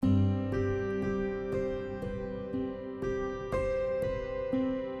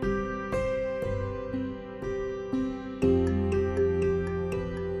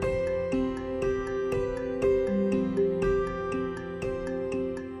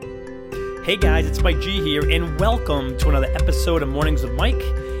Hey guys, it's Mike G here, and welcome to another episode of Mornings with Mike,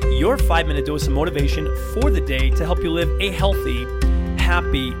 your 5-minute dose of motivation for the day to help you live a healthy,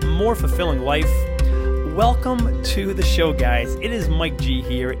 happy, more fulfilling life. Welcome to the show, guys. It is Mike G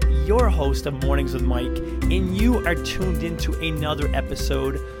here, your host of Mornings with Mike, and you are tuned into another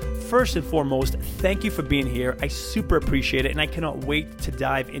episode. First and foremost, thank you for being here. I super appreciate it, and I cannot wait to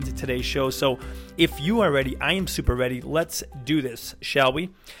dive into today's show. So if you are ready, I am super ready. Let's do this, shall we?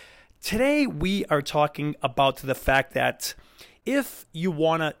 Today, we are talking about the fact that if you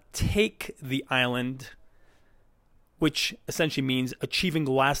want to take the island, which essentially means achieving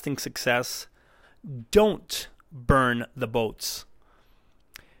lasting success, don't burn the boats.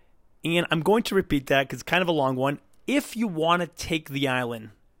 And I'm going to repeat that because it's kind of a long one. If you want to take the island,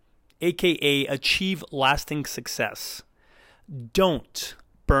 aka achieve lasting success, don't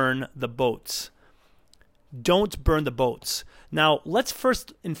burn the boats. Don't burn the boats. Now, let's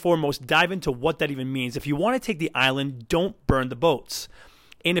first and foremost dive into what that even means. If you want to take the island, don't burn the boats.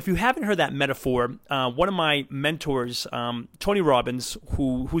 And if you haven't heard that metaphor, one of my mentors, Tony Robbins,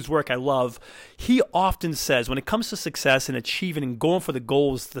 whose work I love, he often says when it comes to success and achieving and going for the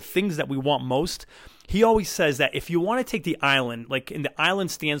goals, the things that we want most, he always says that if you want to take the island, and the island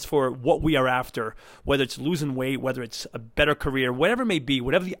stands for what we are after, whether it's losing weight, whether it's a better career, whatever it may be,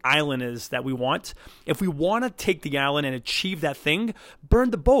 whatever the island is that we want, if we want to take the island and achieve that thing,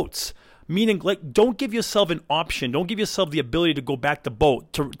 burn the boats. Meaning, don't give yourself an option. Don't give yourself the ability to go back to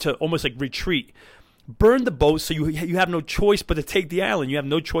boat, to almost retreat. Burn the boat so you have no choice but to take the island. You have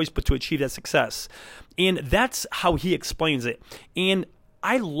no choice but to achieve that success. And that's how he explains it. And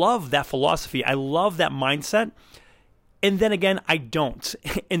I love that philosophy. I love that mindset. And then again, I don't.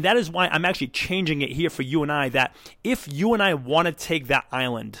 And that is why I'm actually changing it here for you and I, that if you and I want to take that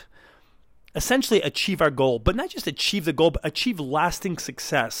island, essentially achieve our goal, but not just achieve the goal, but achieve lasting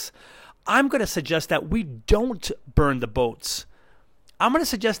success, I'm going to suggest that we don't burn the boats. I'm going to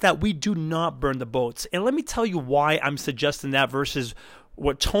suggest that we do not burn the boats. And let me tell you why I'm suggesting that versus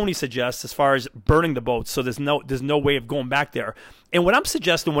what Tony suggests as far as burning the boats. So there's no way of going back there. And what I'm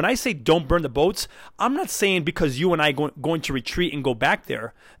suggesting, when I say don't burn the boats, I'm not saying because you and I are going to retreat and go back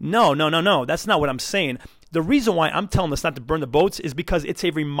there. No. That's not what I'm saying. The reason why I'm telling us not to burn the boats is because it's a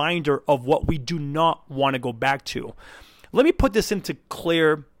reminder of what we do not want to go back to. Let me put this into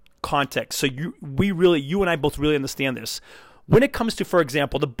clear context so you and I both really understand this. When it comes to, for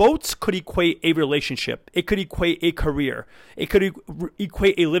example, the boats could equate a relationship. It could equate a career. It could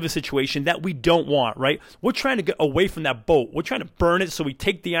equate a living situation that we don't want, right? We're trying to get away from that boat. We're trying to burn it so we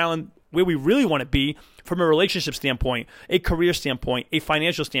take the island where we really want to be from a relationship standpoint, a career standpoint, a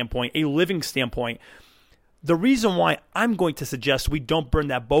financial standpoint, a living standpoint. The reason why I'm going to suggest we don't burn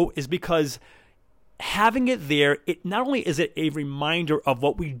that boat is because having it there, it not only is it a reminder of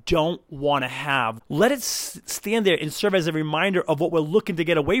what we don't want to have, let it stand there and serve as a reminder of what we're looking to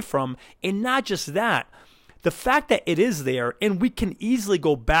get away from. And not just that, the fact that it is there and we can easily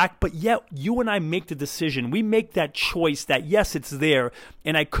go back, but yet you and I make the decision. We make that choice that yes, it's there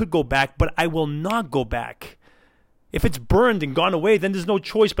and I could go back, but I will not go back. If it's burned and gone away, then there's no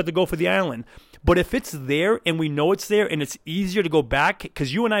choice but to go for the island. But if it's there and we know it's there and it's easier to go back,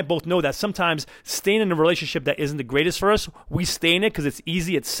 because you and I both know that sometimes staying in a relationship that isn't the greatest for us, we stay in it because it's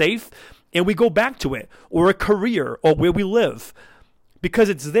easy, it's safe, and we go back to it, or a career, or where we live, because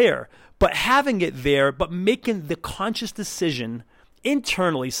it's there. But having it there, but making the conscious decision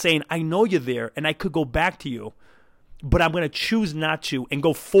internally saying, I know you're there and I could go back to you, but I'm going to choose not to and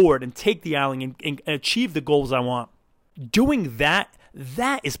go forward and take the island and achieve the goals I want. Doing that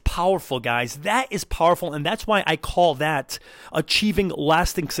is powerful, guys. That is powerful, and that's why I call that achieving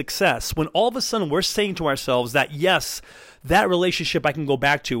lasting success. When all of a sudden we're saying to ourselves that, yes, that relationship I can go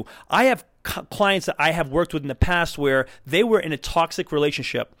back to. I have clients that I have worked with in the past where they were in a toxic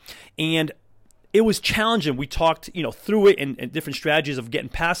relationship, and it was challenging. We talked, through it and different strategies of getting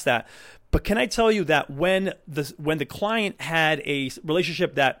past that. But can I tell you that when the client had a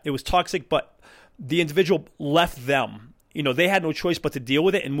relationship that it was toxic, but the individual left them, they had no choice but to deal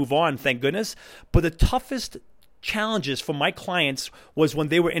with it and move on, thank goodness. But the toughest challenges for my clients was when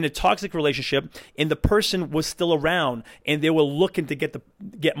they were in a toxic relationship and the person was still around and they were looking to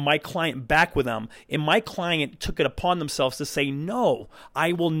get my client back with them. And my client took it upon themselves to say, no,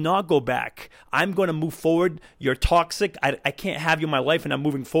 I will not go back. I'm going to move forward. You're toxic. I can't have you in my life, and I'm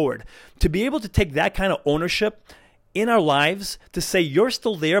moving forward. To be able to take that kind of ownership in our lives, to say you're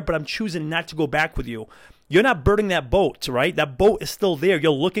still there, but I'm choosing not to go back with you. You're not burning that boat, right? That boat is still there.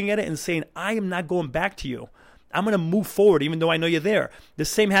 You're looking at it and saying, I am not going back to you. I'm going to move forward even though I know you're there. The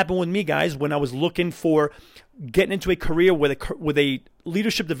same happened with me, guys, when I was looking for getting into a career with a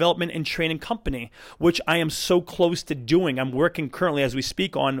leadership development and training company, which I am so close to doing. I'm working currently as we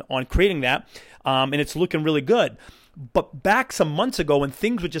speak on creating that, and it's looking really good. But back some months ago when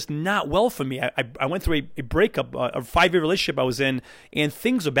things were just not well for me, I went through a breakup, a 5-year relationship I was in, and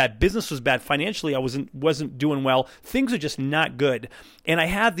things were bad. Business was bad. Financially, I wasn't doing well. Things were just not good. And I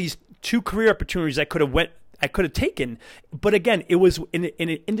had these 2 career opportunities I could have taken. But again, it was in an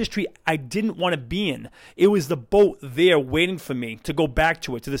industry I didn't want to be in. It was the boat there waiting for me to go back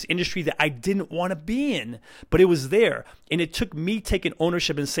to this industry that I didn't want to be in. But it was there. And it took me taking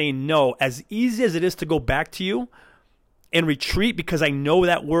ownership and saying no. As easy as it is to go back to you and retreat, because I know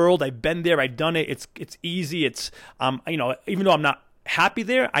that world, I've been there, I've done it. It's easy. It's even though I'm not happy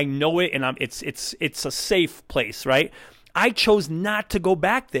there, I know it, and it's a safe place, right? I chose not to go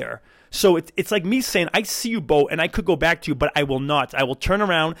back there. So it's like me saying, I see you, boat, and I could go back to you, but I will not. I will turn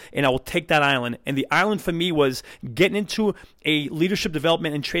around and I will take that island. And the island for me was getting into a leadership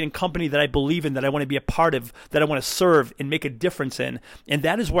development and training company that I believe in, that I want to be a part of, that I want to serve and make a difference in. And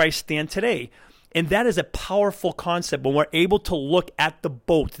that is where I stand today. And that is a powerful concept when we're able to look at the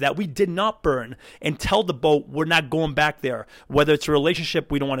boat that we did not burn and tell the boat we're not going back there. Whether it's a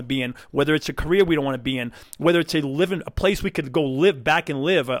relationship we don't want to be in, whether it's a career we don't want to be in, whether it's a place we could go live back and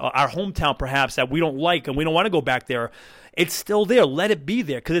live, our hometown perhaps that we don't like and we don't want to go back there. It's still there. Let it be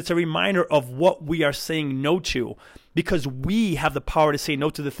there, because it's a reminder of what we are saying no to. Because we have the power to say no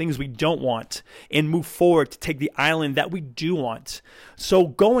to the things we don't want and move forward to take the island that we do want. So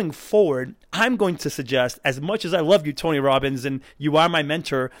going forward, I'm going to suggest, as much as I love you, Tony Robbins, and you are my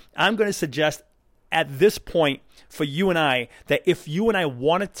mentor, I'm going to suggest at this point for you and I that if you and I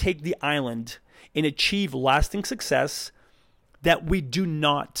want to take the island and achieve lasting success, that we do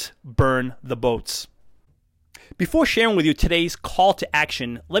not burn the boats. Before sharing with you today's call to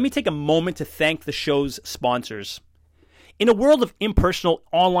action, let me take a moment to thank the show's sponsors. In a world of impersonal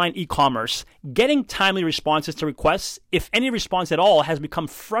online e-commerce, getting timely responses to requests, if any response at all, has become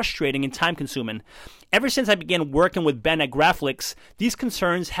frustrating and time-consuming. Ever since I began working with Ben at Graflix, these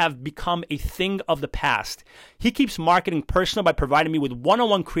concerns have become a thing of the past. He keeps marketing personal by providing me with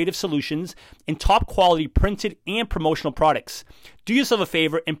one-on-one creative solutions and top-quality printed and promotional products. Do yourself a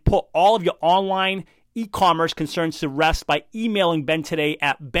favor and put all of your online e-commerce concerns to rest by emailing Ben today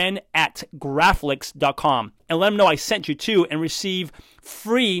at ben@graflix.com and let him know I sent you to, and receive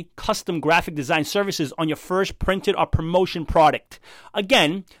free custom graphic design services on your first printed or promotion product.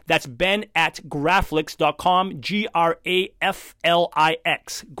 Again, that's ben@graflix.com,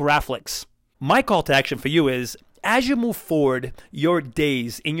 Graflix, Graflix. My call to action for you is, as you move forward your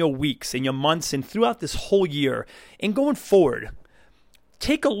days, in your weeks, in your months, and throughout this whole year, and going forward,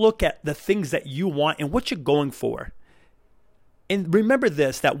 take a look at the things that you want and what you're going for. And remember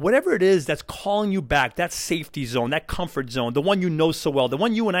this, that whatever it is that's calling you back, that safety zone, that comfort zone, the one you know so well, the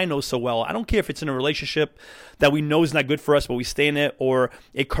one you and I know so well. I don't care if it's in a relationship that we know is not good for us, but we stay in it, or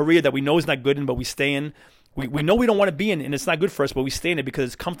a career that we know is not good in, but we stay in. We know we don't want to be in, and it's not good for us, but we stay in it because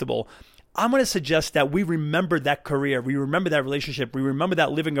it's comfortable. I'm going to suggest that we remember that career, we remember that relationship, we remember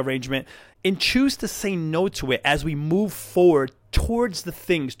that living arrangement, and choose to say no to it as we move forward towards the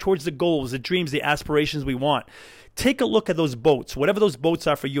things, towards the goals, the dreams, the aspirations we want. Take a look at those boats, whatever those boats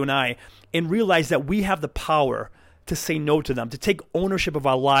are for you and I, and realize that we have the power to say no to them, to take ownership of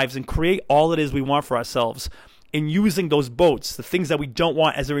our lives and create all it is we want for ourselves. In using those boats, the things that we don't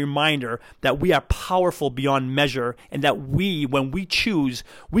want, as a reminder that we are powerful beyond measure, and that when we choose,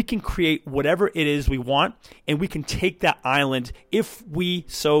 we can create whatever it is we want, and we can take that island if we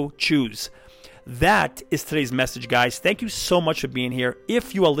so choose. That is today's message, guys. Thank you so much for being here.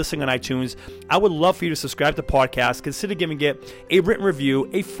 If you are listening on iTunes, I would love for you to subscribe to the podcast. Consider giving it a written review,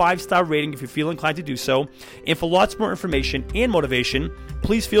 a 5-star rating if you feel inclined to do so. And for lots more information and motivation,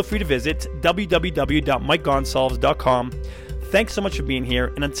 please feel free to visit www.mikegonsalves.com. Thanks so much for being here.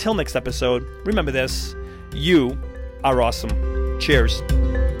 And until next episode, remember this, you are awesome. Cheers.